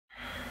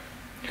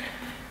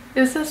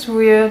Is this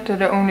weird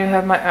that I only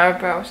have my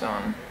eyebrows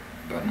on?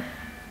 But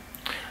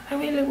I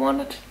really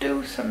wanted to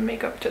do some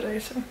makeup today,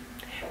 so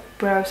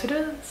brows it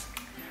is.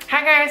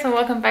 Hi guys, and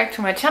welcome back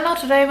to my channel.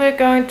 Today we're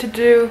going to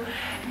do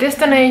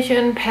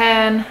Destination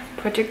Pan,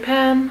 Project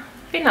Pan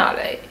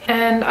Finale.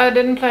 And I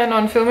didn't plan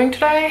on filming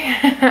today.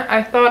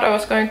 I thought I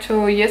was going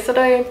to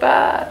yesterday,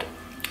 but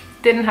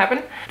didn't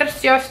happen. Let's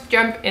just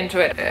jump into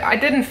it. I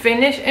didn't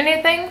finish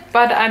anything,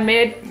 but I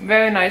made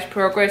very nice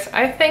progress,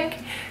 I think.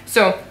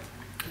 So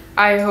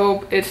I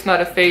hope it's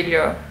not a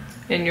failure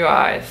in your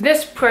eyes.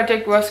 This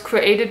project was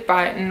created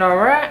by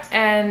Nora,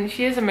 and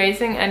she is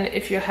amazing. And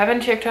if you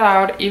haven't checked her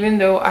out, even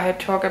though I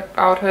had talked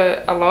about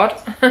her a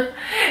lot,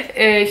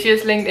 she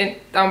is linked in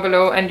down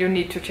below, and you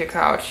need to check her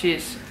out.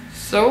 She's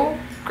so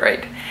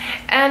great.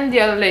 And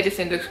the other ladies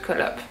in this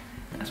collab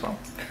as well.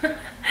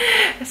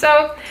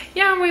 So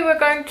yeah, we were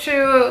going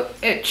to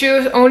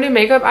choose only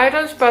makeup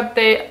items, but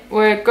they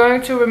were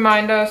going to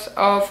remind us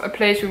of a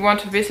place we want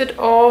to visit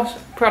or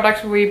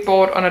products we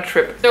bought on a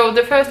trip. So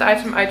the first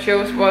item I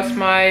chose was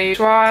my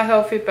Bourjois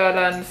Healthy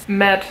Balance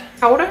matte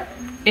powder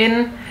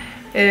in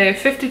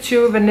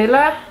 52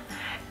 Vanilla,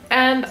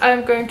 and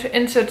I'm going to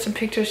insert some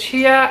pictures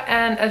here.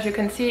 And as you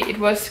can see, it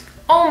was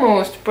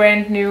almost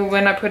brand new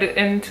when I put it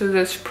into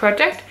this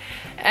project,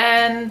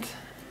 and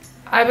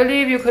I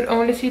believe you could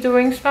only see the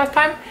wings last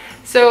time.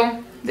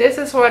 So this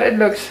is what it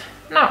looks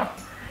now.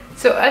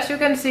 So as you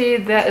can see,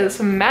 there is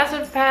a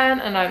massive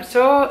pan, and I'm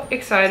so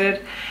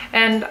excited.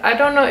 And I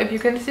don't know if you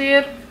can see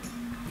it,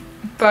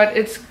 but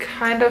it's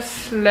kind of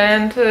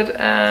slanted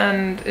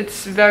and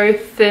it's very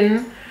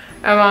thin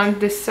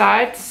around the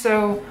sides.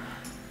 So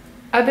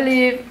I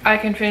believe I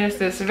can finish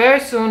this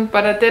very soon,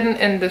 but I didn't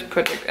end this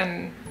project,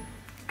 and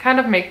kind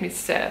of make me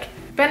sad.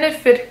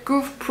 Benefit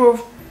Goof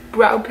Proof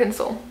Brow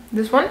Pencil.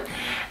 This one,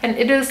 and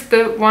it is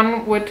the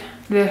one with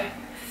the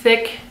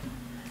thick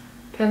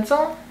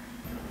pencil,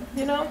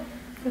 you know,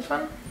 this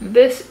one.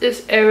 This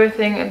is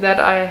everything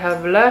that I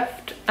have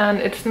left, and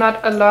it's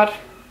not a lot,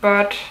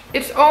 but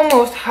it's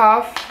almost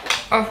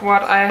half of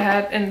what I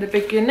had in the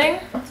beginning.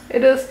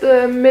 It is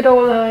the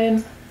middle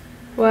line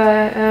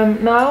where I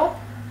am now.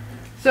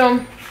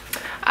 So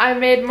I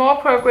made more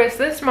progress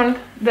this month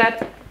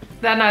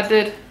than I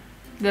did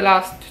the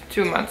last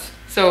 2 months.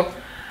 So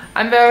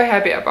I'm very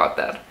happy about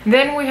that.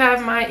 Then we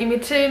have my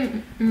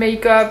Emite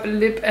Makeup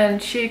Lip and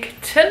Cheek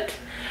Tint,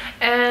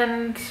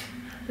 and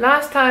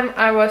last time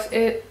I was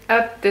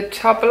at the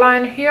top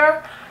line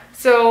here.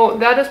 So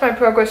that is my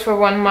progress for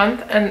 1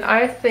 month, and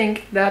I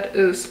think that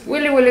is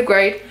really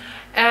great.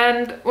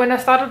 And when I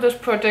started this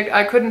project,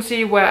 I couldn't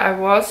see where I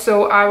was,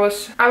 so I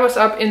was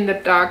up in the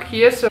dark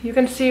here, so you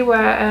can see where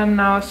I am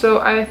now. So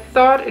I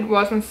thought it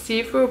wasn't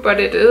see-through, but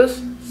it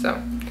is. So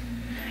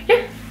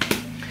yeah,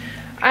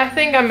 I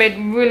think I made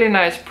really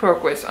nice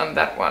progress on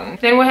that one.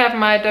 Then we have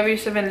my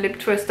W7 Lip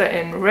Twister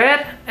in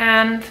red,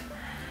 and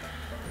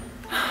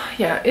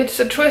yeah, it's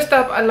a twist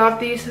up. I love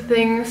these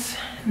things.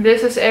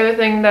 This is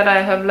everything that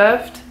I have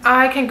left.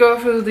 I can go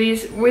through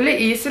these really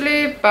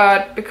easily,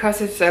 but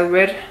because it's a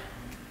red,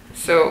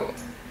 so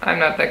I'm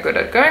not that good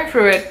at going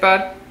through it,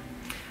 but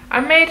I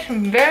made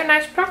very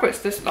nice progress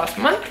this last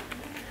month.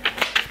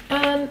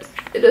 And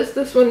it is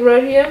this one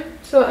right here.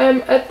 So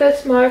I'm at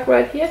this mark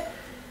right here.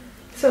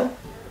 So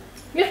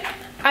yeah,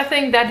 I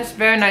think that is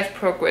very nice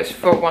progress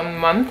for 1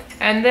 month.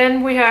 And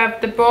then we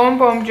have the Balm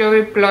Balm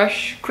Jobi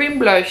blush, cream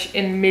blush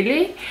in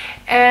Millie,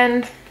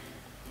 and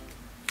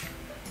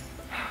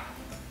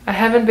I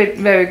haven't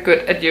been very good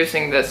at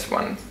using this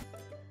one.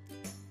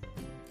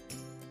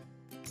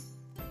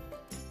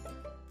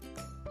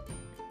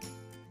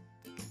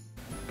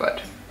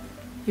 But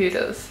here it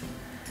is.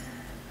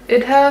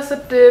 It has a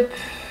dip.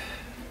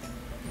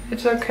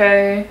 It's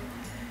okay.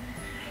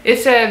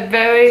 It's a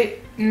very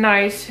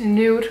nice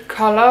nude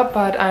color,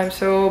 but I'm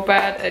so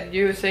bad at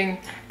using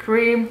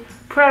cream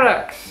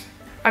products.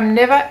 I'm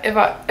never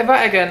ever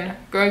again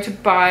going to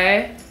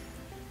buy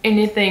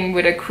anything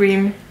with a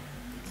cream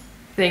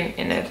thing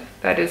in it.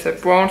 That is a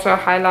bronzer,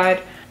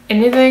 highlight,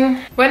 anything.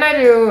 When I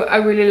do, I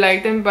really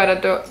like them, but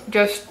I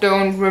just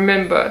don't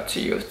remember to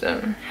use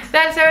them.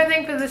 That's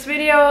everything for this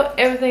video,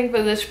 everything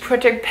for this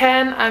project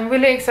pan. I'm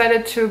really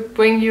excited to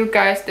bring you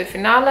guys the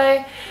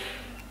finale,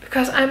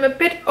 because I'm a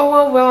bit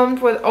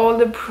overwhelmed with all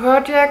the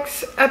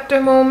projects at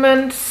the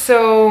moment,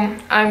 so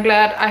I'm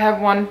glad I have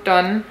one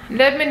done.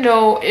 Let me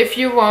know if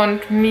you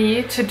want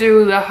me to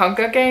do the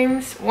Hunger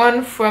Games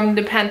one from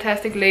the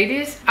Fantastic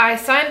Ladies. I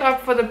signed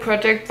up for the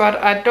project, but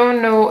I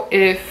don't know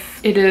if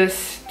it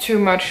is too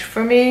much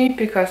for me,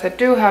 because I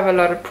do have a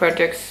lot of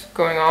projects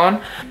going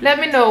on.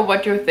 Let me know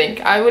what you think.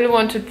 I really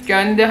want to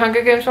join the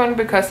Hunger Games one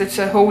because it's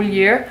a whole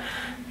year,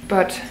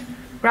 but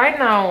right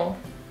now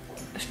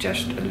it's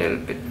just a little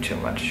bit too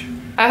much.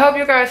 I hope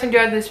you guys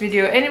enjoyed this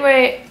video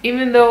anyway,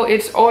 even though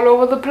it's all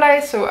over the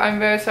place, so I'm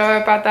very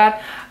sorry about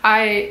that.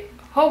 I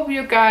hope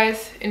you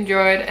guys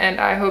enjoyed, and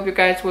I hope you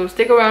guys will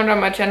stick around on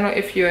my channel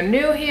if you're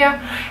new here.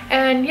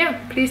 And yeah,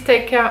 please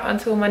take care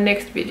until my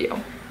next video.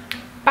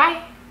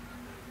 Bye!